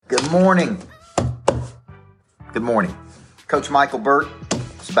morning. Good morning. Coach Michael Burt.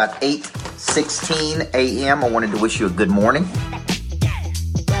 It's about 8:16 a.m. I wanted to wish you a good morning.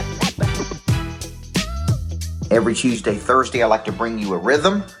 Every Tuesday, Thursday, I like to bring you a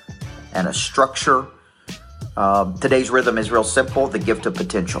rhythm and a structure. Today's rhythm is real simple, the gift of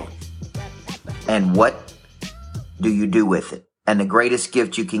potential. And what do you do with it? And the greatest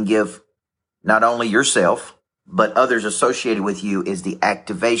gift you can give not only yourself, but others associated with you is the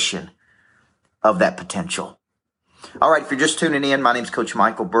activation of that potential. All right, if you're just tuning in, my name's Coach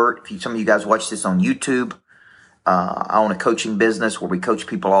Michael Burt. Some of you guys watch this on YouTube. I own a coaching business where we coach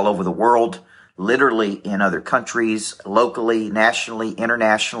people all over the world, literally in other countries, locally, nationally,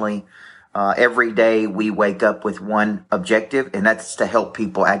 internationally. Every day we wake up with one objective, and that's to help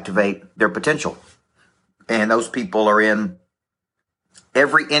people activate their potential. And those people are in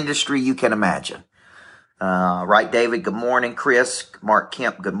every industry you can imagine. Right, David? Good morning. Chris, Mark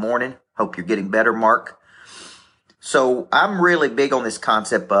Kemp, good morning. Hope you're getting better, Mark. So I'm really big on this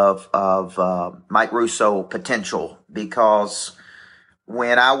concept of Mike Russo potential, because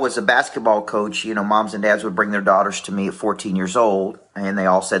when I was a basketball coach, moms and dads would bring their daughters to me at 14 years old, and they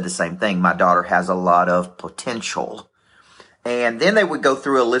all said the same thing. My daughter has a lot of potential. And then they would go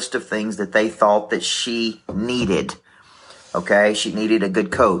through a list of things that they thought that she needed. Okay, she needed a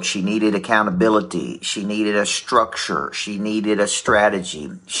good coach. She needed accountability. She needed a structure. She needed a strategy.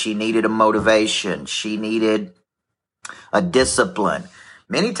 She needed a motivation. She needed a discipline.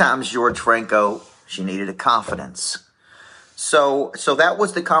 Many times, George Franco, she needed a confidence. So that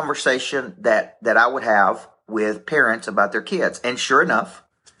was the conversation that I would have with parents about their kids. And sure enough,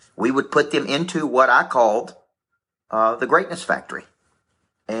 we would put them into what I called the greatness factory.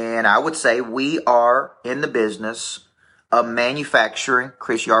 And I would say we are in the business of manufacturing,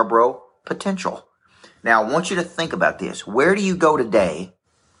 Chris Yarbrough, potential. Now, I want you to think about this. Where do you go today?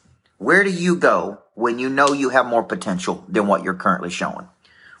 Where do you go when you know you have more potential than what you're currently showing?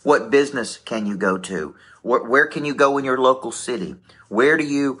 What business can you go to? Where can you go in your local city? Where do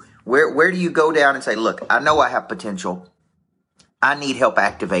you go down and say, look, I know I have potential. I need help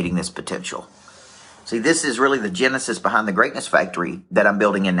activating this potential. See, this is really the genesis behind the Greatness Factory that I'm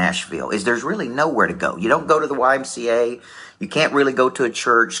building in Nashville, is there's really nowhere to go. You don't go to the YMCA. You can't really go to a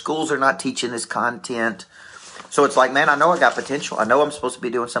church. Schools are not teaching this content. So it's like, man, I know I got potential. I know I'm supposed to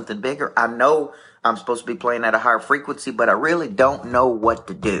be doing something bigger. I know I'm supposed to be playing at a higher frequency, but I really don't know what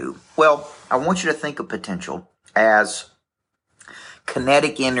to do. Well, I want you to think of potential as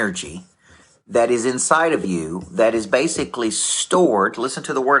kinetic energy that is inside of you, that is basically stored, listen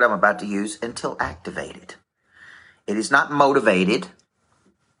to the word I'm about to use, until activated. It is not motivated.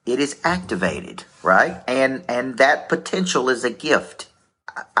 It is activated, right? And that potential is a gift.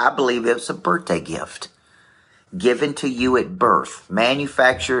 I believe it's a birthday gift given to you at birth,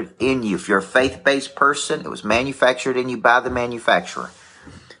 manufactured in you. If you're a faith-based person, it was manufactured in you by the manufacturer.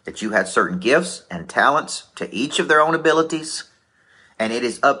 That you had certain gifts and talents to each of their own abilities. And it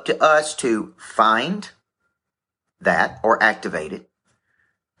is up to us to find that or activate it,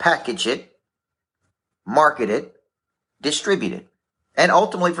 package it, market it, distribute it, and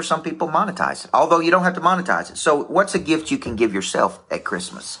ultimately for some people monetize it, although you don't have to monetize it. So what's a gift you can give yourself at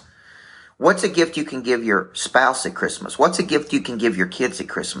Christmas? What's a gift you can give your spouse at Christmas? What's a gift you can give your kids at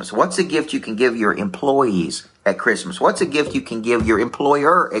Christmas? What's a gift you can give your employees at Christmas? What's a gift you can give your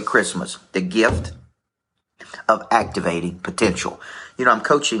employer at Christmas? The gift of activating potential. I'm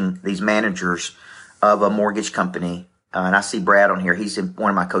coaching these managers of a mortgage company, and I see Brad on here. He's in one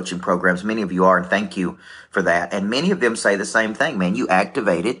of my coaching programs. Many of you are, and thank you for that. And many of them say the same thing, man. You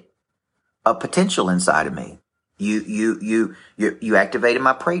activated a potential inside of me. You activated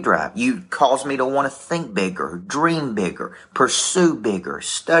my prey drive. You caused me to want to think bigger, dream bigger, pursue bigger,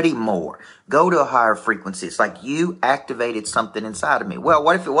 study more, go to a higher frequency. It's like you activated something inside of me. Well,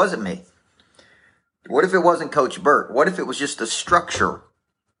 what if it wasn't me? What if it wasn't Coach Burt? What if it was just a structure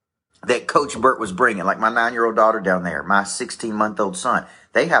that Coach Burt was bringing? Like my 9-year-old daughter down there, my 16-month-old son.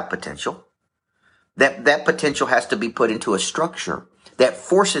 They have potential. That potential has to be put into a structure that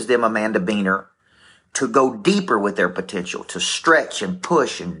forces them, Amanda Beaner, to go deeper with their potential, to stretch and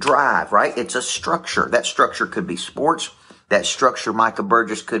push and drive, right? It's a structure. That structure could be sports. That structure, Micah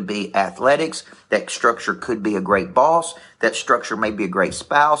Burgess, could be athletics. That structure could be a great boss. That structure may be a great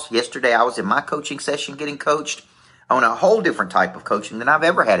spouse. Yesterday, I was in my coaching session getting coached on a whole different type of coaching than I've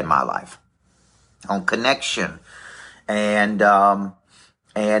ever had in my life, on connection and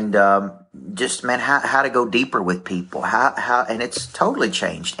just, man, how to go deeper with people. And it's totally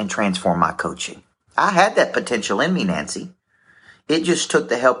changed and transformed my coaching. I had that potential in me, Nancy. It just took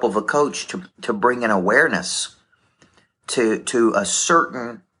the help of a coach to bring an awareness to a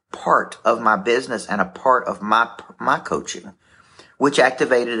certain part of my business and a part of my coaching, which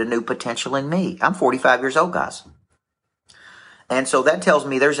activated a new potential in me. I'm 45 years old, guys. And so that tells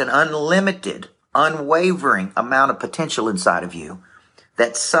me there's an unlimited, unwavering amount of potential inside of you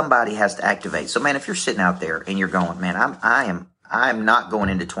that somebody has to activate. So, man, if you're sitting out there and you're going, man, I'm not going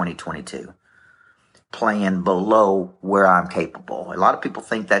into 2022 playing below where I'm capable. A lot of people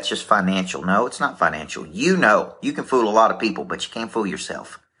think that's just financial. No, it's not financial. You know, you can fool a lot of people, but you can't fool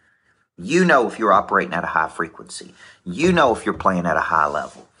yourself. You know if you're operating at a high frequency. You know if you're playing at a high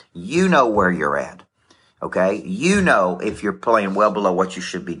level. You know where you're at. Okay? You know if you're playing well below what you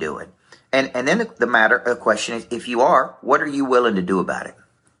should be doing. And then the question is, if you are, what are you willing to do about it?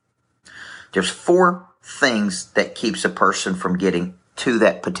 There's 4 things that keeps a person from getting to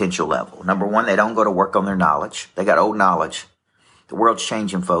that potential level. Number 1, they don't go to work on their knowledge. They got old knowledge. The world's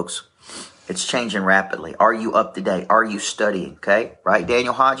changing, folks. It's changing rapidly. Are you up to date? Are you studying? Okay? Right,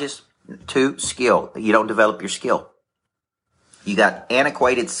 Daniel Hodges? 2, skill. You don't develop your skill. You got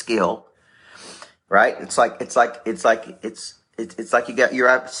antiquated skill, right? It's like you're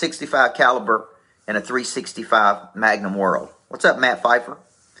at 65 caliber in a 365 Magnum World. What's up, Matt Pfeiffer?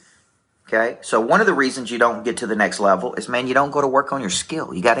 Okay, so one of the reasons you don't get to the next level is, man, you don't go to work on your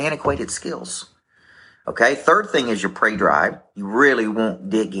skill. You got antiquated skills. Okay, third thing is your prey drive. You really won't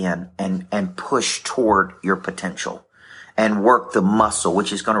dig in and push toward your potential and work the muscle,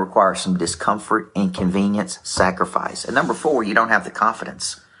 which is going to require some discomfort, inconvenience, sacrifice. And number 4, you don't have the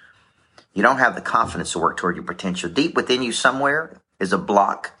confidence. You don't have the confidence to work toward your potential. Deep within you somewhere is a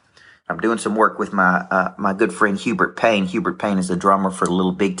block. I'm doing some work with my good friend Hubert Payne. Hubert Payne is the drummer for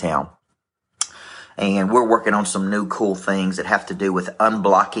Little Big Town. And we're working on some new cool things that have to do with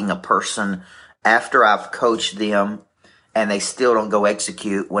unblocking a person after I've coached them and they still don't go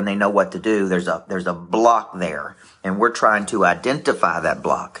execute when they know what to do. There's a block there, and we're trying to identify that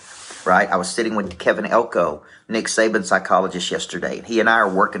block, right? I was sitting with Kevin Elko, Nick Saban psychologist, yesterday, and he and I are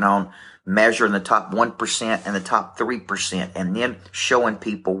working on measuring the top 1% and the top 3%, and then showing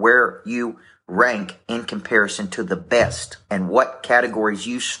people where you rank in comparison to the best and what categories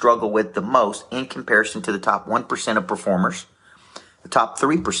you struggle with the most in comparison to the top 1% of performers, the top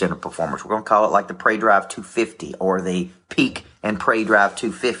 3% of performers. We're going to call it like the Prey Drive 250 or the Peak and Prey Drive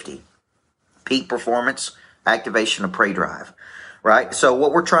 250. Peak performance, activation of Prey Drive, right? So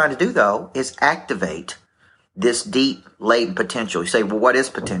what we're trying to do, though, is activate this deep, latent potential. You say, well, what is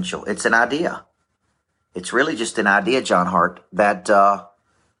potential? It's an idea. It's really just an idea, John Hart, that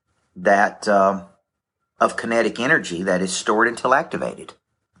of kinetic energy that is stored until activated.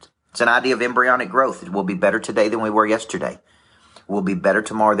 It's an idea of embryonic growth. It will be better today than we were yesterday. We'll be better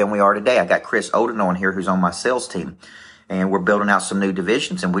tomorrow than we are today. I got Chris Oden on here, who's on my sales team, and we're building out some new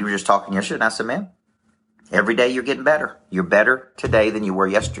divisions. And we were just talking yesterday, and I said, man, every day you're getting better. You're better today than you were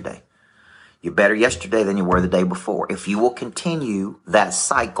yesterday. You're better yesterday than you were the day before. If you will continue that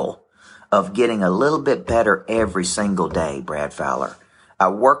cycle of getting a little bit better every single day, Brad Fowler, I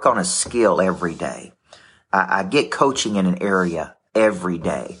work on a skill every day. I get coaching in an area every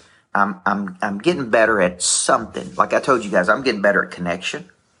day. I'm getting better at something. Like I told you guys, I'm getting better at connection.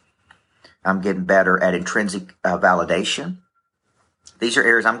 I'm getting better at intrinsic validation. These are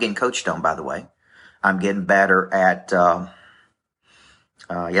areas I'm getting coached on, by the way. I'm getting better at,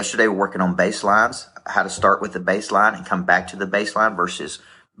 yesterday we're working on baselines, how to start with the baseline and come back to the baseline versus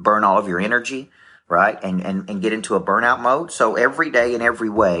burn all of your energy, right? And get into a burnout mode. So every day in every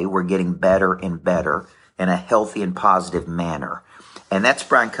way, we're getting better and better in a healthy and positive manner. And that's,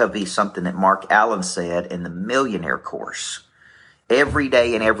 Brian Covey, something that Mark Allen said in the Millionaire Course. Every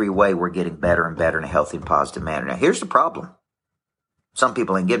day in every way, we're getting better and better in a healthy and positive manner. Now, here's the problem. Some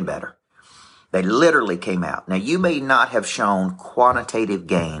people ain't getting better. They literally came out. Now, you may not have shown quantitative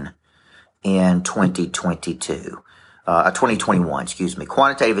gain in 2021, excuse me.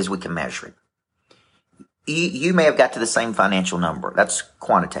 Quantitative is we can measure it. You may have got to the same financial number. That's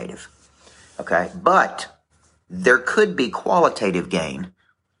quantitative. Okay. But there could be qualitative gain,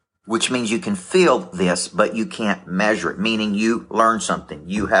 which means you can feel this, but you can't measure it, meaning you learned something.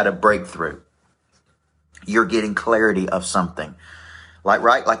 You had a breakthrough. You're getting clarity of something.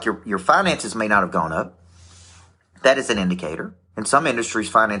 Like your finances may not have gone up. That is an indicator. In some industries,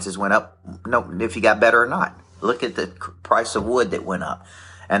 finances went up. No, if you got better or not. Look at the price of wood that went up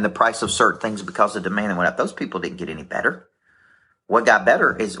and the price of certain things because of demand that went up. Those people didn't get any better. What got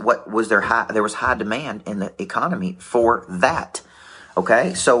better is there was high demand in the economy for that.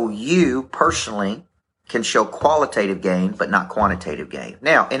 Okay. So you personally can show qualitative gain, but not quantitative gain.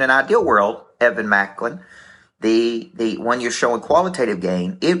 Now, in an ideal world, Evan Macklin, when you're showing qualitative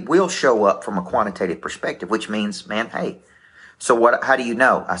gain, it will show up from a quantitative perspective, which means, man, hey, So how do you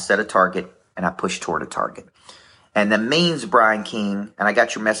know? I set a target and I push toward a target. And the means, Brian King, and I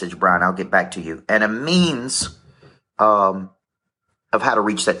got your message, Brian, I'll get back to you. And a means of how to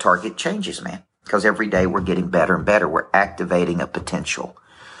reach that target changes, man. Because every day we're getting better and better. We're activating a potential.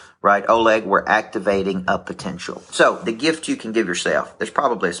 Right, Oleg, we're activating a potential. So the gift you can give yourself. There's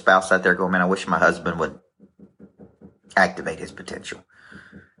probably a spouse out there going, man, I wish my husband would activate his potential.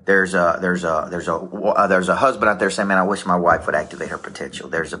 There's a husband out there saying, man, I wish my wife would activate her potential.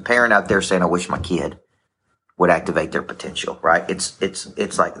 There's a parent out there saying, I wish my kid would activate their potential. Right? It's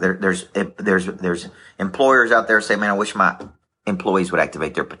like there's employers out there saying, man, I wish my employees would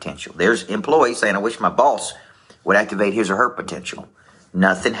activate their potential. There's employees saying, I wish my boss would activate his or her potential.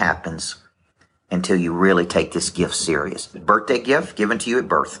 Nothing happens until you really take this gift serious. Birthday gift given to you at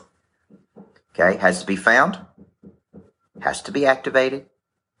birth. Okay, has to be found, has to be activated,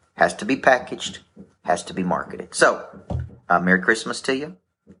 has to be packaged, has to be marketed. So, Merry Christmas to you.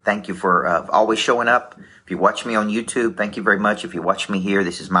 Thank you for always showing up. If you watch me on YouTube, thank you very much. If you watch me here,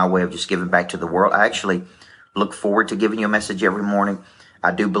 this is my way of just giving back to the world. I actually look forward to giving you a message every morning.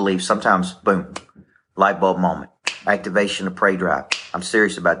 I do believe sometimes, boom, light bulb moment. Activation of Pray Drive. I'm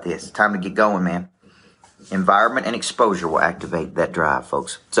serious about this. Time to get going, man. Environment and exposure will activate that drive,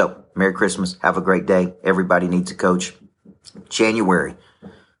 folks. So, Merry Christmas. Have a great day. Everybody needs a coach. January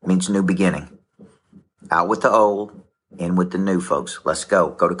means new beginning. Out with the old, in with the new, folks. Let's go.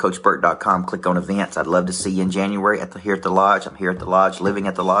 Go to CoachBurt.com. Click on events. I'd love to see you in January here at the Lodge. I'm here at the Lodge, living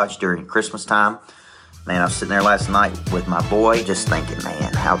at the Lodge during Christmas time. Man, I was sitting there last night with my boy just thinking,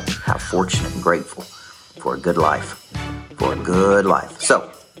 man, how fortunate and grateful for a good life. For a good life.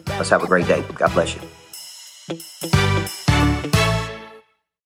 So, let's have a great day. God bless you.